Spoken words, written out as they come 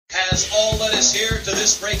has all led us here to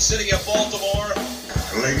this great city of Baltimore.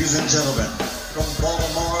 Ladies and gentlemen, from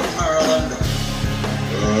Baltimore, Maryland,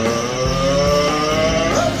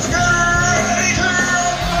 let's get ready to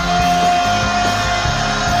rumble!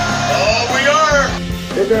 Oh, we are!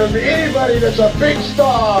 If there's anybody that's a big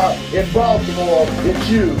star in Baltimore, it's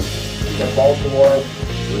you. In Baltimore,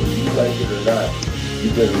 whether you like it or not, you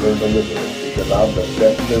better learn to live with it, because I'm the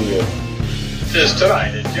best there is. Is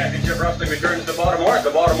tonight as Championship Wrestling returns to Baltimore at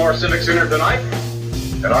the Baltimore Civic Center tonight.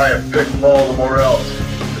 And I have picked Baltimore out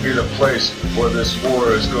to be the place where this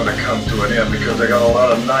war is going to come to an end, because they got a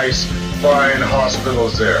lot of nice, fine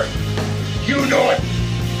hospitals there. You know it,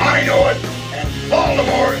 I know it, and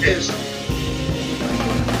Baltimore is.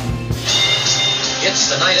 It's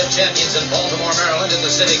the Night of Champions in Baltimore, Maryland, in the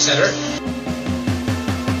Civic Center.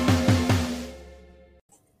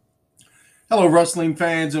 Hello, wrestling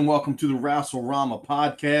fans, and welcome to the Wrestle-Rama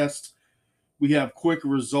podcast. We have quick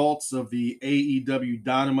results of the AEW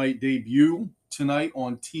Dynamite debut tonight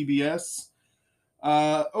on TBS.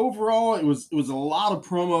 Overall, it was a lot of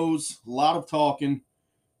promos, a lot of talking.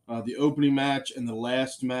 The opening match and the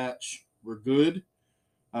last match were good.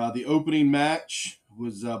 The opening match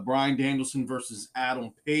was Bryan Danielson versus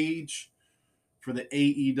Adam Page for the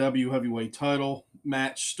AEW heavyweight title.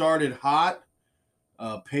 Match started hot.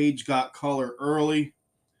 Page got color early.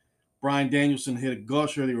 Bryan Danielson hit a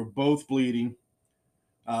gusher. They were both bleeding.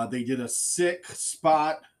 They did a sick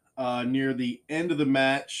spot near the end of the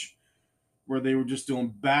match where they were just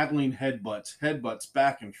doing battling headbutts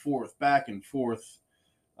back and forth.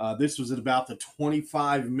 This was at about the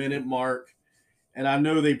 25-minute mark, and I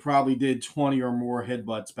know they probably did 20 or more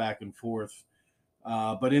headbutts back and forth.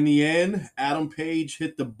 But in the end, Adam Page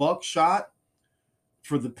hit the buckshot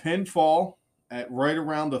for the pinfall at right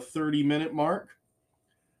around the 30-minute mark.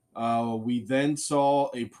 We then saw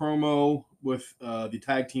a promo with the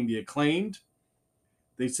tag team, The Acclaimed.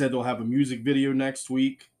 They said they'll have a music video next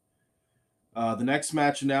week. The next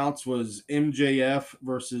match announced was MJF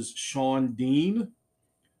versus Shawn Dean.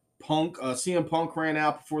 CM Punk ran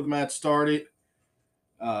out before the match started.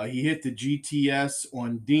 He hit the GTS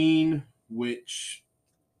on Dean, which,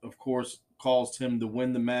 of course, caused him to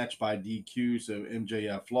win the match by DQ, so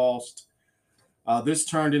MJF lost. This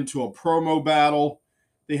turned into a promo battle.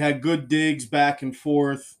 They had good digs back and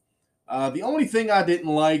forth. The only thing I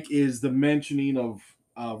didn't like is the mentioning of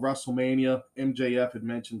WrestleMania. MJF had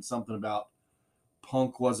mentioned something about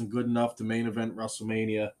Punk wasn't good enough to main event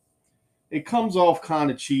WrestleMania. It comes off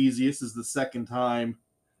kind of cheesy. This is the second time,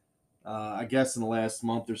 I guess, in the last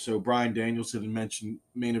month or so. Bryan Danielson had mentioned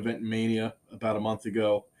main event Mania about a month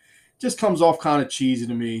ago. Just comes off kind of cheesy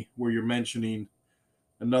to me, where you're mentioning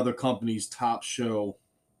another company's top show,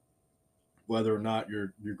 whether or not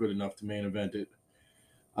you're good enough to main event it.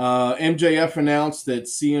 MJF announced that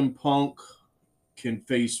CM Punk can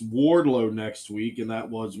face Wardlow next week, and that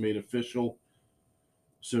was made official.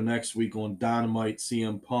 So next week on Dynamite,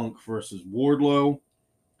 CM Punk versus Wardlow.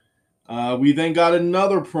 We then got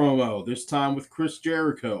another promo, this time with Chris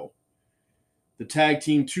Jericho. The Tag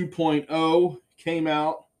Team 2.0 came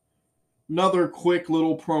out. Another quick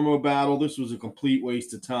little promo battle. This was a complete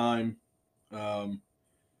waste of time.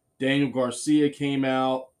 Daniel Garcia came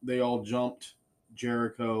out. They all jumped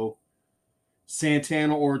Jericho.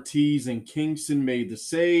 Santana Ortiz and Kingston made the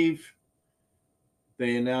save.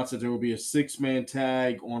 They announced that there will be a 6-man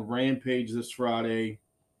tag on Rampage this Friday.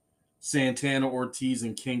 Santana Ortiz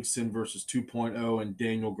and Kingston versus 2.0 and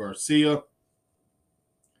Daniel Garcia.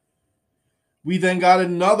 We then got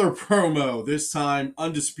another promo, this time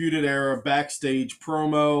Undisputed Era backstage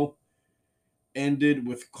promo. Ended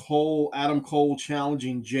with Adam Cole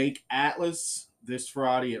challenging Jake Atlas this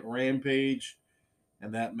Friday at Rampage,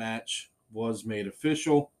 and that match was made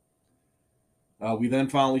official. We then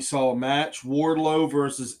finally saw a match, Wardlow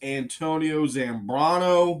versus Antonio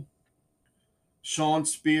Zambrano. Shawn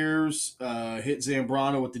Spears hit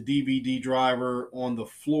Zambrano with the DVD driver on the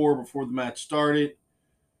floor before the match started.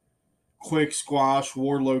 Quick squash.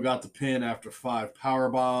 Wardlow got the pin after 5 power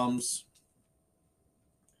bombs.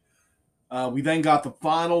 We then got the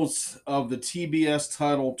finals of the TBS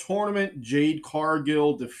title tournament. Jade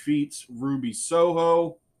Cargill defeats Ruby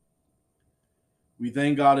Soho. We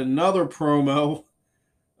then got another promo,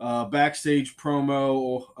 backstage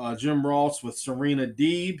promo, Jim Ross with Serena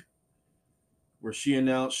Deeb, where she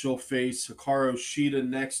announced she'll face Hikaru Shida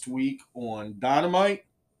next week on Dynamite.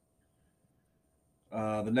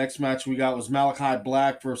 The next match we got was Malachi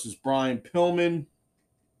Black versus Brian Pillman.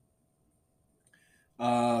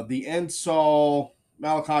 The end saw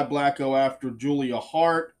Malachi Black go after Julia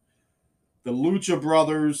Hart. The Lucha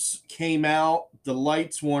Brothers came out. The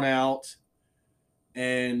lights went out.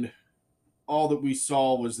 and all that we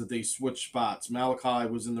saw was that they switched spots. Malachi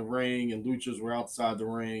was in the ring and Luchas were outside the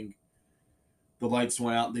ring. The lights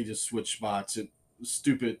went out and they just switched spots. It was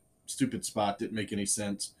stupid spot. Didn't make any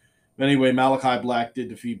sense. But anyway, Malachi Black did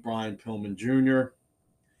defeat Brian Pillman Jr.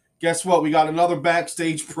 Guess what? We got another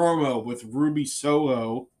backstage promo with Ruby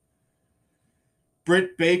Soho.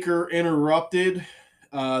 Britt Baker interrupted.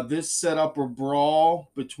 This set up a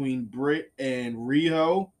brawl between Britt and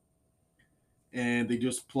Riho. And they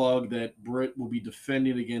just plugged that Britt will be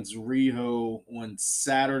defending against Riho on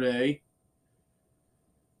Saturday.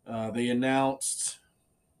 They announced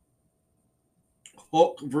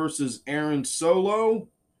Hook versus Aaron Solo.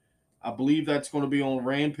 I believe that's going to be on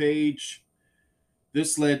Rampage.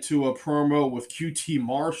 This led to a promo with QT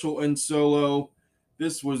Marshall and Solo.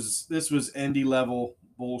 This was indie level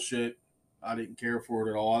bullshit. I didn't care for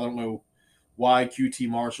it at all. I don't know why QT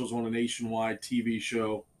Marshall's on a nationwide TV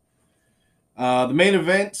show. The main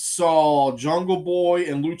event saw Jungle Boy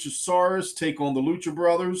and Luchasaurus take on the Lucha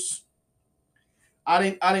Brothers. I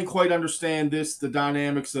didn't quite understand the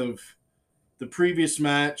dynamics of the previous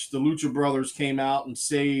match. The Lucha Brothers came out and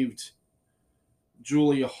saved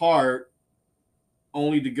Julia Hart,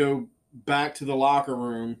 only to go back to the locker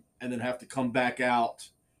room and then have to come back out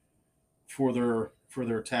for their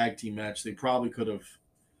tag team match. They probably could have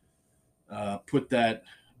put that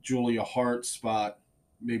Julia Hart spot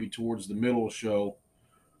maybe towards the middle of the show,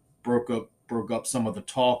 broke up some of the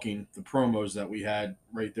promos that we had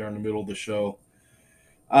right there in the middle of the show.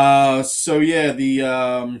 The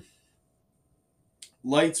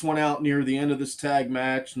lights went out near the end of this tag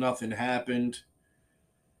match. Nothing happened.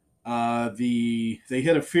 They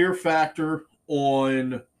hit a fear factor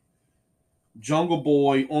on Jungle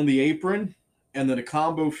Boy on the apron, and then a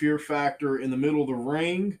combo fear factor in the middle of the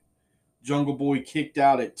ring. Jungle Boy kicked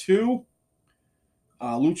out at 2.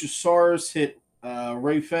 Luchasaurus hit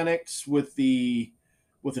Ray Fenix with a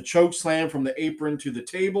choke slam from the apron to the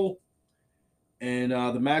table. And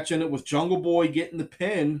the match ended with Jungle Boy getting the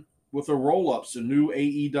pin with a roll-up. So new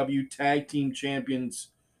AEW Tag Team Champions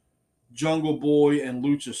Jungle Boy and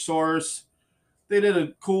Luchasaurus. They did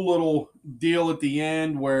a cool little deal at the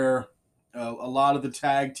end where a lot of the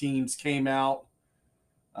tag teams came out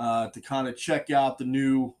to kind of check out the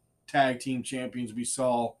new tag team champions. We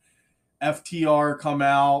saw FTR come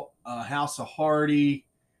out, House of Hardy,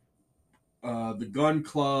 the Gun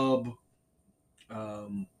Club,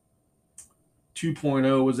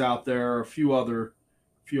 2.0 was out there, a few other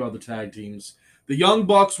tag teams. The Young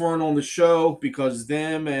Bucks weren't on the show because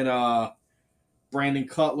them and Brandon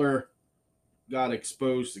Cutler got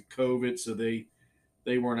exposed to COVID, so they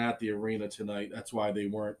weren't at the arena tonight. That's why they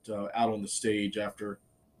weren't out on the stage after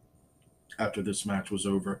this match was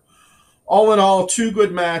over. All in all, 2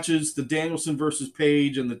 good matches, the Danielson versus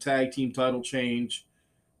Page and the tag team title change.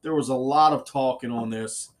 There was a lot of talking on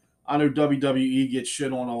this. I know WWE gets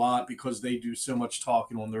shit on a lot because they do so much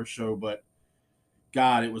talking on their show, but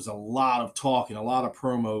God, it was a lot of talking, a lot of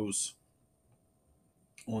promos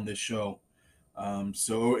on this show.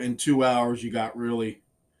 So in 2 hours, you got really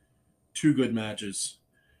 2 good matches.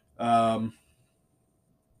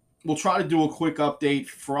 We'll try to do a quick update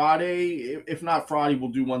Friday. If not Friday,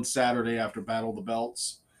 we'll do one Saturday after Battle of the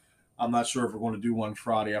Belts. I'm not sure if we're going to do one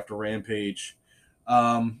Friday after Rampage.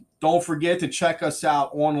 Don't forget to check us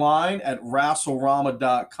out online at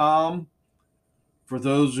WrestleRama.com. For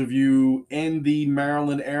those of you in the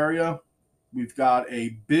Maryland area, we've got a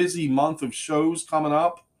busy month of shows coming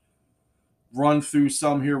up. Run through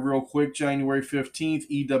some here real quick. January 15th,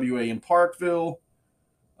 EWA in Parkville.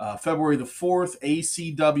 February the 4th,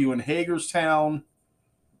 ACW in Hagerstown.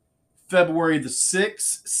 February the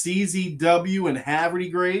 6th, CZW in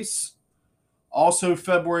Haverty Grace. Also,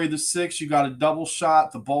 February the 6th, you got a double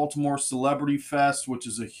shot, the Baltimore Celebrity Fest, which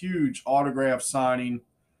is a huge autograph signing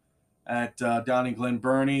at down in Glen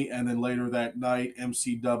Burnie. And then later that night,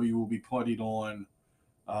 MCW will be putting on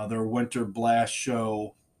their Winter Blast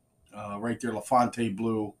show right there, LaFonte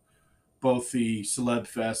Blue. Both the Celeb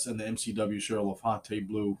Fest and the MCW show, LaFonte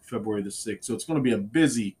Blue, February the 6th. So it's going to be a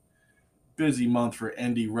busy month for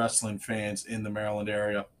indie wrestling fans in the Maryland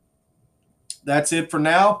area. That's it for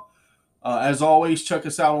now. As always, check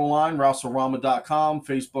us out online, WrestleRama.com,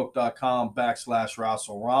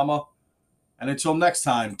 Facebook.com/WrestleRama. And until next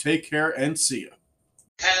time, take care and see you.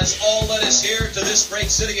 Has all led us here to this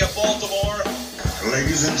great city of Baltimore.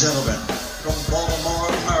 Ladies and gentlemen, from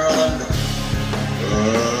Baltimore, Maryland,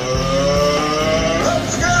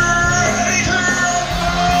 let's get ready to rumble!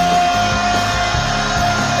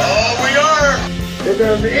 Oh, we are! If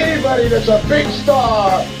there's anybody that's a big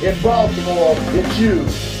star in Baltimore, it's you.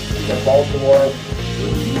 In Baltimore,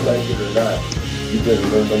 whether you like it or not. you better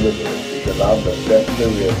learn to live with it because I'm the best there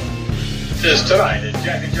is. This tonight as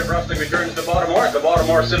Championship Wrestling returns to Baltimore at the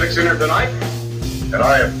Baltimore Civic Center tonight. And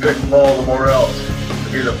I have picked Baltimore out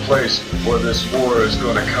to be the place where this war is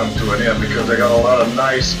going to come to an end because they got a lot of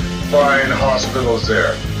nice, fine hospitals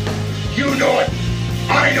there. You know it,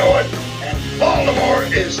 I know it, and Baltimore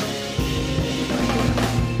is.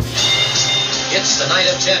 It's the Night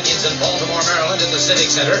of Champions in Baltimore, Maryland, in the Civic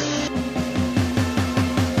Center.